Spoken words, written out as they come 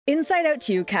Inside Out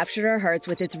 2 captured our hearts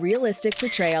with its realistic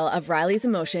portrayal of Riley's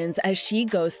emotions as she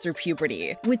goes through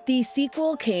puberty. With the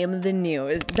sequel came the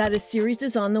news that a series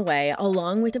is on the way,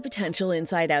 along with a potential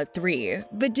Inside Out 3.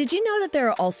 But did you know that there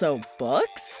are also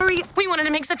books? We wanted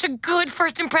to make such a good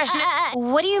first impression.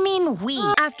 What do you mean, we?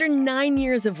 After 9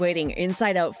 years of waiting,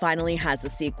 Inside Out finally has a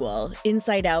sequel.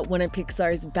 Inside Out, one of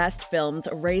Pixar's best films,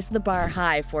 raised the bar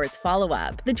high for its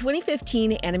follow-up. The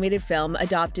 2015 animated film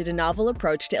adopted a novel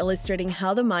approach to illustrating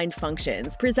how the mind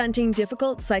functions, presenting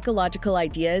difficult psychological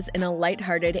ideas in a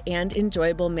lighthearted and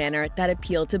enjoyable manner that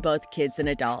appeal to both kids and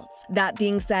adults. That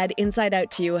being said, Inside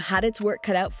Out 2 had its work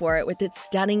cut out for it with its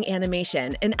stunning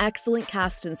animation, an excellent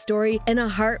cast and story, and a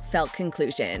heartfelt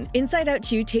conclusion. Inside Out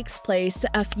 2 takes place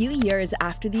a few years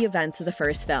after the events of the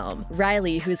first film.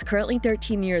 Riley, who's currently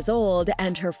 13 years old,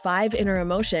 and her 5 inner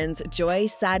emotions, joy,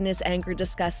 sadness, anger,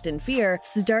 disgust, and fear,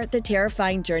 start the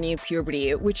terrifying journey of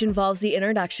puberty, which involves the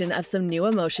introduction of some new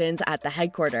emotions at the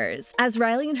headquarters. As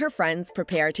Riley and her friends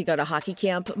prepare to go to hockey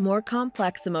camp, more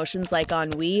complex emotions like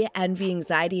ennui, envy,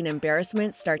 anxiety, and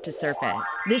embarrassment start to surface.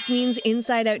 This means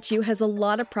Inside Out 2 has a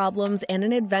lot of problems and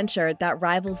an adventure that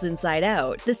rivals Inside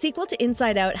Out. The sequel to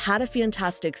Inside Out had a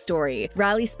fantastic story.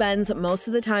 Riley spends most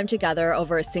of the time together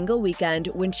over a single weekend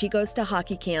when she goes to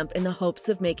hockey camp in the hopes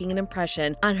of making an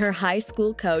impression on her high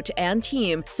school coach and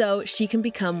team so she can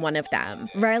become one of them.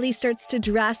 Riley starts to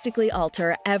drastically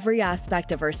alter every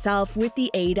aspect of herself with the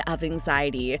aid of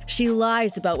anxiety. She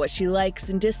lies about what she likes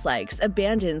and dislikes,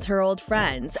 abandons her old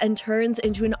friends, and turns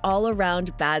into an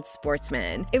all-around bad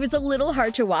sportsman. It was a little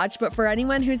hard to watch, but for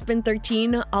anyone who's been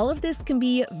 13, all of this can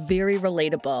be very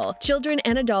relatable. Children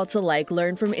and adults alike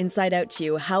learn from Inside Out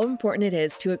 2 how important it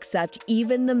is to accept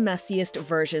even the messiest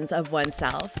versions of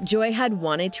oneself. Joy had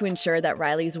wanted to ensure that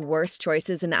Riley's worst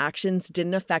choices and actions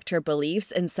didn't affect her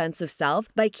beliefs and sense of self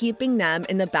by keeping them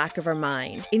in the back of her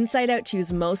mind. Inside Out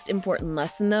 2's most important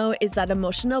lesson, though, is that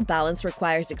emotional balance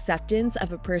requires acceptance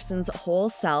of a person's whole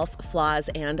self, flaws,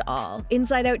 and all.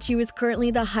 Inside Out 2 is currently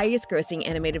the highest-grossing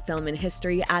animated film in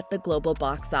history at the global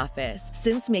box office.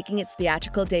 Since making its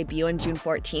theatrical debut on June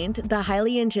 14th, the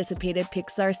highly anticipated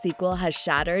Pixar sequel has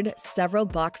shattered several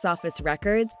box office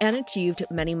records and achieved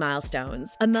many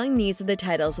milestones. Among these are the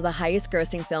titles of the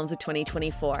highest-grossing films of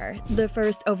 2024. The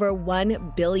first over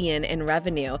 $1 billion in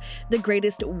revenue, the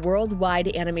greatest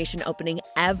worldwide animation opening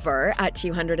ever at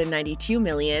 $292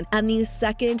 million, and the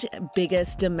second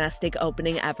biggest domestic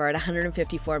opening ever at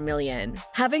 $154 million.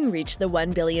 Having reached the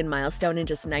 $1 billion milestone in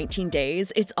just 19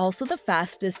 days, it's also the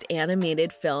fastest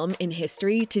animated film in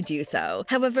history to do so.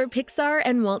 However, Pixar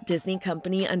and Walt Disney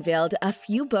Company unveiled a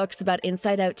few books about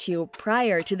Inside Out 2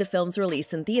 prior to the film's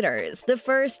release in theaters. The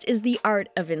first is The Art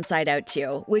of Inside Out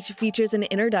 2, which features an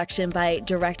introduction by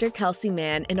director Kelsey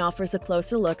Mann and offers a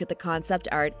closer look at the concept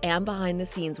art and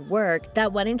behind-the-scenes work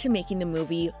that went into making the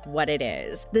movie what it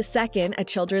is. The second, a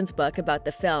children's book about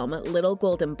the film, Little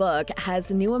Golden Book,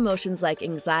 has new emotions like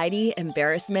anxiety,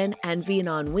 embarrassment, envy, and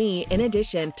ennui, in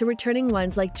addition to returning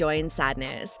ones like joy and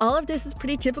sadness. All of this is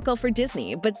pretty typical for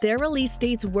Disney, but their release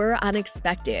dates were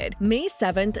unexpected. May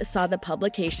 7th saw the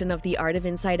publication of The Art of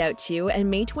Inside Out 2, and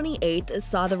May 28th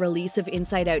saw the release of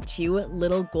Inside Out 2,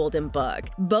 Little Golden Book.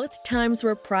 Both times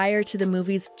were prior to the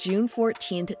movie's June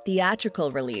 14th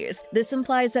theatrical release. This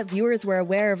implies that viewers were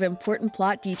aware of important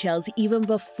plot details even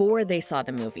before they saw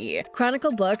the movie.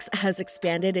 Chronicle Books has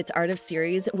expanded its Art of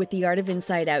series with The Art of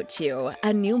Inside Out 2,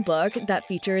 a new book that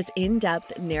features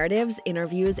in-depth narratives,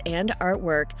 interviews, and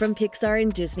artwork from Pixar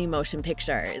and Disney Motion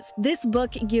Pictures. This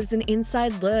book gives an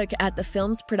inside look at the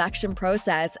film's production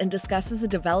process and discusses the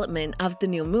development of the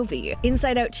new movie.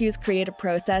 Inside Out 2's creative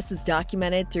process is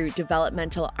documented through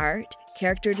developmental art,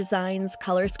 character designs,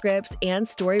 color scripts, and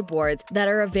storyboards that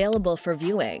are available for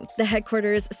viewing. The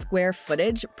headquarters' square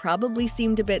footage probably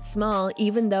seemed a bit small,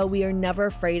 even though we are never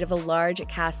afraid of a large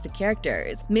cast of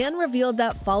characters. Mann revealed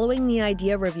that following the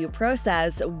idea review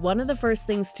process, one of the first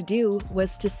things to do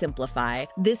was to simplify.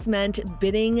 This meant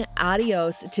bidding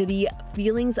adios to the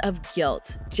feelings of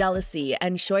guilt, jealousy,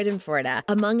 and schadenfreude,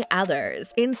 among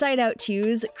others. Inside Out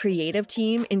 2's creative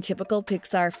team, in typical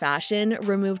Pixar fashion,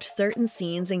 removed certain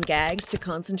scenes and gags to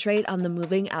concentrate on the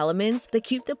moving elements that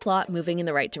keep the plot moving in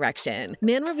the right direction.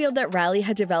 Mann revealed that Riley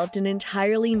had developed an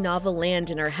entirely novel land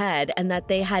in her head and that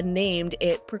they had named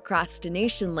it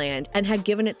Procrastination Land and had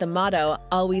given it the motto,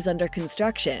 always under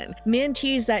construction. Mann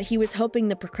teased that he was hoping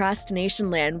the Procrastination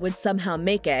Land would somehow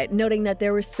make it, noting that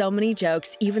there were so many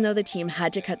jokes even though the team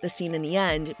had to cut the scene in the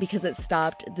end because it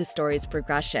stopped the story's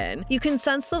progression. You can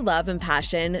sense the love and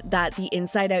passion that the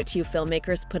Inside Out 2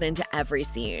 filmmakers put into every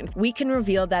scene. We can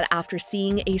reveal that after after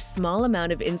seeing a small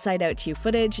amount of Inside Out 2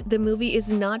 footage, the movie is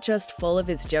not just full of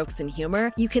its jokes and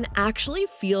humor, you can actually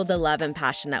feel the love and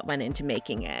passion that went into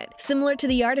making it. Similar to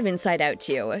the art of Inside Out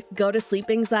 2, Go to Sleep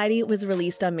Anxiety was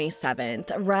released on May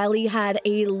 7th. Riley had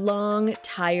a long,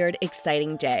 tired,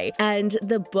 exciting day, and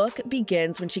the book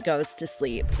begins when she goes to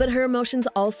sleep. But her emotions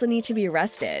also need to be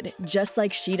rested, just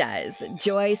like she does.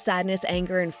 Joy, sadness,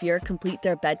 anger, and fear complete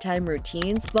their bedtime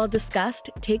routines, while disgust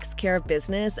takes care of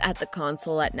business at the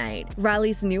console at night.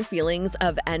 Riley's new feelings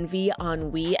of envy,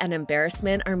 ennui, and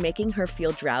embarrassment are making her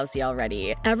feel drowsy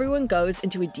already. Everyone goes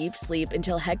into a deep sleep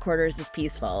until headquarters is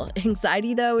peaceful.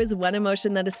 Anxiety, though, is one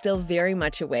emotion that is still very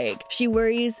much awake. She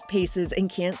worries, paces, and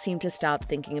can't seem to stop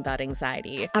thinking about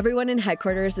anxiety. Everyone in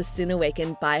headquarters is soon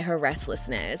awakened by her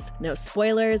restlessness. No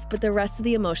spoilers, but the rest of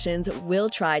the emotions will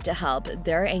try to help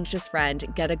their anxious friend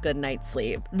get a good night's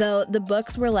sleep. Though the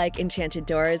books were like enchanted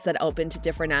doors that opened to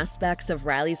different aspects of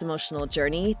Riley's emotional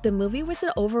journey, the movie was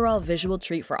an overall visual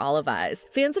treat for all of us.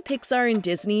 Fans of Pixar and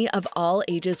Disney of all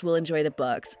ages will enjoy the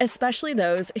books, especially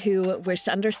those who wish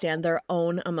to understand their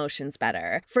own emotions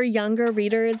better. For younger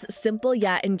readers, simple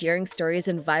yet endearing stories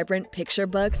and vibrant picture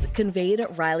books conveyed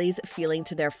Riley's feeling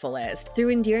to their fullest.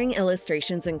 Through endearing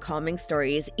illustrations and calming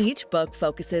stories, each book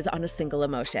focuses on a single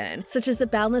emotion, such as the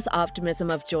boundless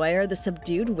optimism of joy or the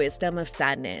subdued wisdom of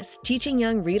sadness, teaching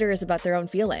young readers about their own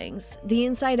feelings. The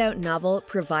Inside Out novel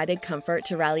provided comfort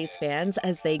to Riley's fans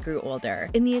as they grew older.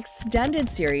 In the extended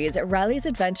series, Riley's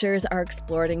adventures are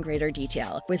explored in greater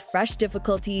detail, with fresh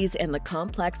difficulties and the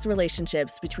complex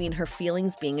relationships between her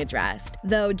feelings being addressed.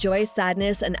 Though joy,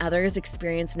 sadness, and others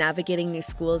experience navigating new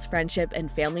schools, friendship,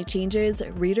 and family changes,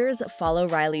 readers follow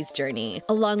Riley's journey,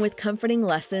 along with comforting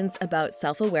lessons about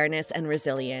self-awareness and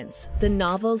resilience. The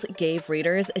novels gave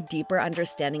readers a deeper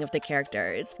understanding of the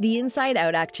characters. The Inside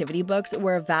Out activity books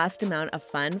were a vast amount of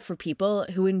fun for people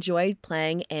who enjoyed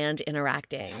playing and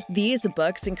interacting. These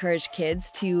books encourage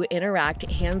kids to interact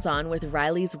hands-on with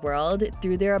Riley's world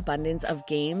through their abundance of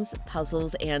games,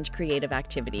 puzzles, and creative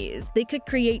activities. They could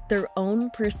create their own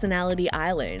personality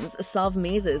islands, solve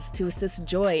mazes to assist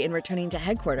Joy in returning to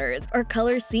headquarters, or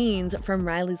color scenes from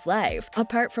Riley's life.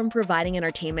 Apart from providing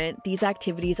entertainment, these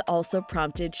activities also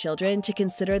prompted children to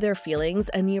consider their feelings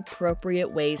and the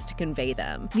appropriate ways to convey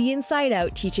them. The Inside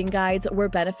Out teaching guides were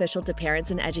beneficial to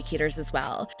parents and educators as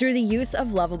well. Through the use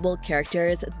of lovable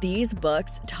characters, these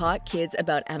books taught kids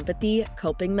about empathy,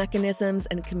 coping mechanisms,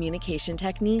 and communication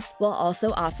techniques, while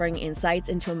also offering insights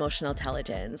into emotional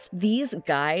intelligence. These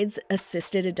guides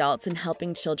assisted adults in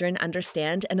helping children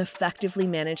understand and effectively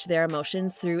manage their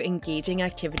emotions through engaging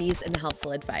activities and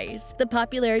helpful advice. The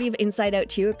popularity of Inside Out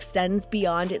 2 extends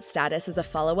beyond its status as a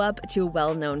follow-up to a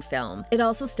well-known film. It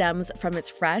also stems from its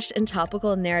fresh and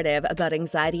topical narrative about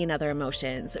anxiety and other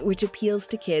emotions, which appeals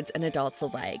to kids and adults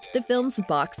alike. The film's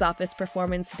box office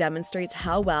performance demonstrates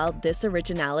how well this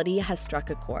originality has struck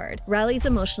a chord. Riley's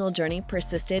emotional journey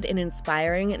persisted in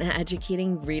inspiring and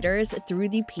educating readers through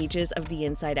the pages of the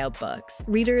Inside Out books.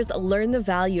 Readers learn the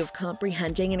value of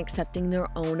comprehending and accepting their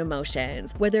own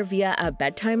emotions, whether via a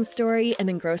bedtime story, an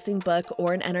engrossing book,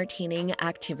 or an entertaining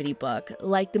activity book.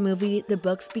 Like the movie, the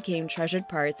books became treasured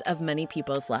parts of many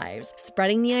people's lives,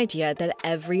 spreading the idea that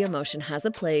every emotion has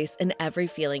a place and every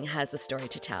feeling has a story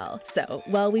to tell. So,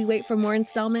 while we wait for more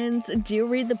installments, do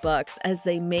read the books as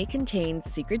they may contain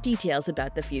secret details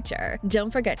about the future.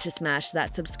 Don't forget to smash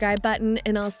that subscribe button,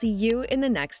 and I'll see you in the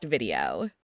next video.